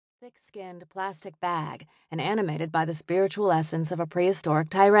thick-skinned plastic bag and animated by the spiritual essence of a prehistoric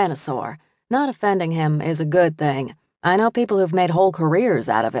tyrannosaur. Not offending him is a good thing. I know people who've made whole careers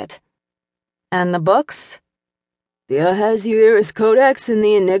out of it. And the books? The Ahasuerus Codex and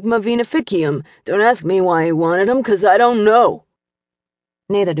the Enigma Veneficium. Don't ask me why he wanted them, 'cause I don't know.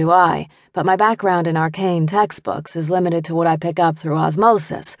 Neither do I, but my background in arcane textbooks is limited to what I pick up through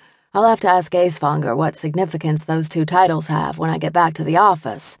osmosis. I'll have to ask Acefonger what significance those two titles have when I get back to the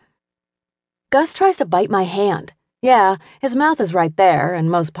office. Gus tries to bite my hand. Yeah, his mouth is right there,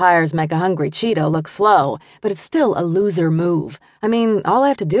 and most pyres make a hungry Cheeto look slow, but it's still a loser move. I mean, all I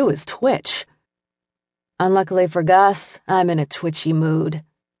have to do is twitch. Unluckily for Gus, I'm in a twitchy mood.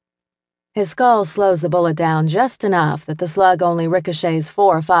 His skull slows the bullet down just enough that the slug only ricochets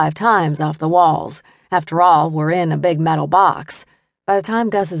 4 or 5 times off the walls. After all, we're in a big metal box. By the time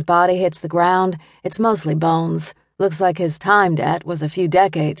Gus's body hits the ground, it's mostly bones. Looks like his time debt was a few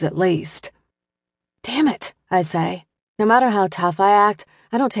decades at least. Damn it, I say. No matter how tough I act,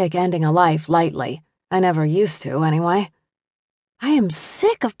 I don't take ending a life lightly. I never used to, anyway. I am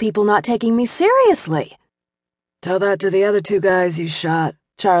sick of people not taking me seriously. Tell that to the other 2 guys you shot,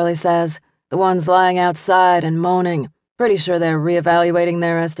 Charlie says. The ones lying outside and moaning. Pretty sure they're reevaluating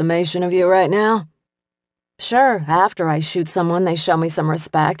their estimation of you right now. Sure, after I shoot someone, they show me some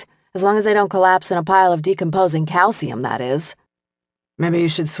respect. As long as they don't collapse in a pile of decomposing calcium, that is. Maybe you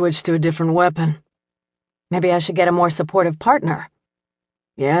should switch to a different weapon. Maybe I should get a more supportive partner.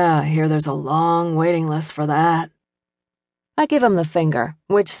 Yeah, I hear there's a long waiting list for that. I give him the finger,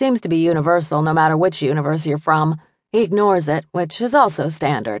 which seems to be universal no matter which universe you're from. He ignores it, which is also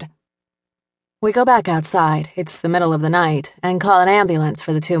standard. We go back outside, it's the middle of the night, and call an ambulance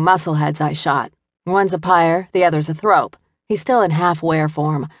for the 2 muscleheads I shot. One's a pyre, the other's a thrope. He's still in half-wear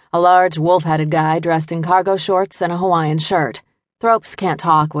form, a large, wolf-headed guy dressed in cargo shorts and a Hawaiian shirt. Thropes can't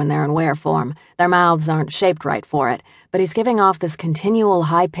talk when they're in wear form. Their mouths aren't shaped right for it, but he's giving off this continual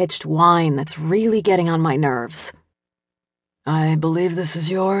high-pitched whine that's really getting on my nerves. I believe this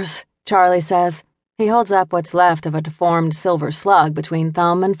is yours, Charlie says. He holds up what's left of a deformed silver slug between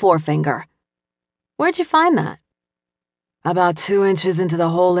thumb and forefinger. Where'd you find that? About 2 inches into the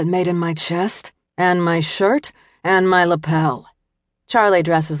hole it made in my chest, and my shirt, and my lapel. Charlie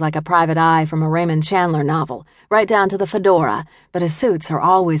dresses like a private eye from a Raymond Chandler novel, right down to the fedora, but his suits are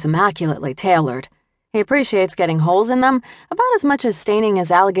always immaculately tailored. He appreciates getting holes in them about as much as staining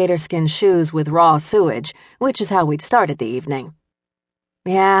his alligator skin shoes with raw sewage, which is how we'd started the evening.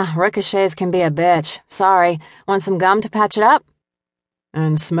 Yeah, ricochets can be a bitch. Sorry. Want some gum to patch it up?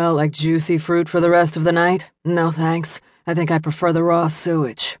 And smell like juicy fruit for the rest of the night? No thanks. I think I prefer the raw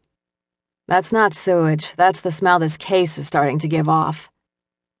sewage. That's not sewage. That's the smell this case is starting to give off.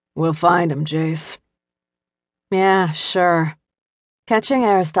 We'll find him, Jace. Yeah, sure. Catching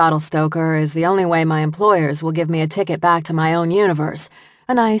Aristotle Stoker is the only way my employers will give me a ticket back to my own universe.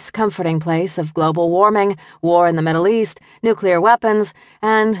 A nice, comforting place of global warming, war in the Middle East, nuclear weapons,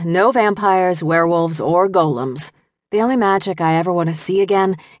 and no vampires, werewolves, or golems. The only magic I ever want to see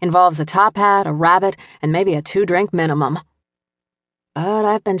again involves a top hat, a rabbit, and maybe a 2-drink minimum. But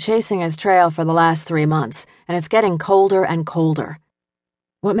I've been chasing his trail for the last 3 months, and it's getting colder and colder.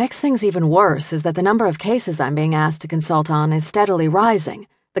 What makes things even worse is that the number of cases I'm being asked to consult on is steadily rising,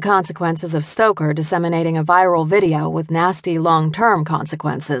 the consequences of Stoker disseminating a viral video with nasty long-term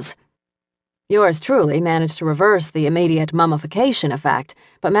consequences. Yours truly managed to reverse the immediate mummification effect,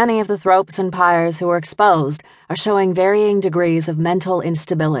 but many of the thropes and pyres who are exposed are showing varying degrees of mental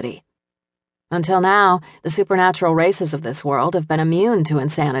instability. Until now, the supernatural races of this world have been immune to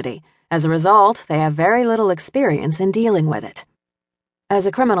insanity. As a result, they have very little experience in dealing with it. As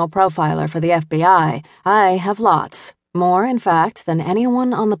a criminal profiler for the FBI, I have lots, more, in fact, than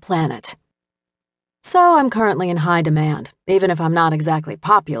anyone on the planet. So I'm currently in high demand, even if I'm not exactly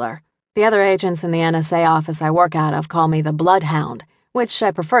popular. The other agents in the NSA office I work out of call me the Bloodhound, which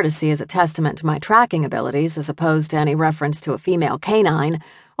I prefer to see as a testament to my tracking abilities as opposed to any reference to a female canine,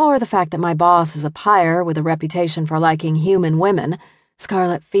 or the fact that my boss is a pyre with a reputation for liking human women.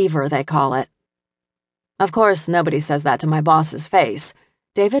 Scarlet fever, they call it. Of course, nobody says that to my boss's face.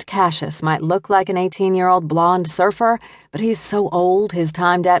 David Cassius might look like an 18-year-old blonde surfer, but he's so old his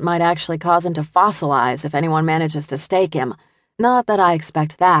time debt might actually cause him to fossilize if anyone manages to stake him. Not that I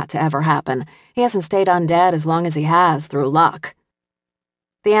expect that to ever happen. He hasn't stayed undead as long as he has through luck.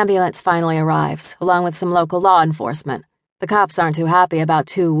 The ambulance finally arrives, along with some local law enforcement. The cops aren't too happy about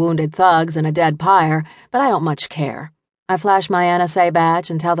 2 wounded thugs and a dead pyre, but I don't much care. I flash my NSA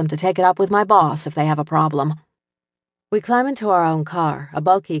badge and tell them to take it up with my boss if they have a problem. We climb into our own car, a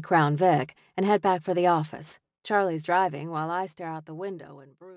bulky Crown Vic, and head back for the office. Charlie's driving while I stare out the window and brood.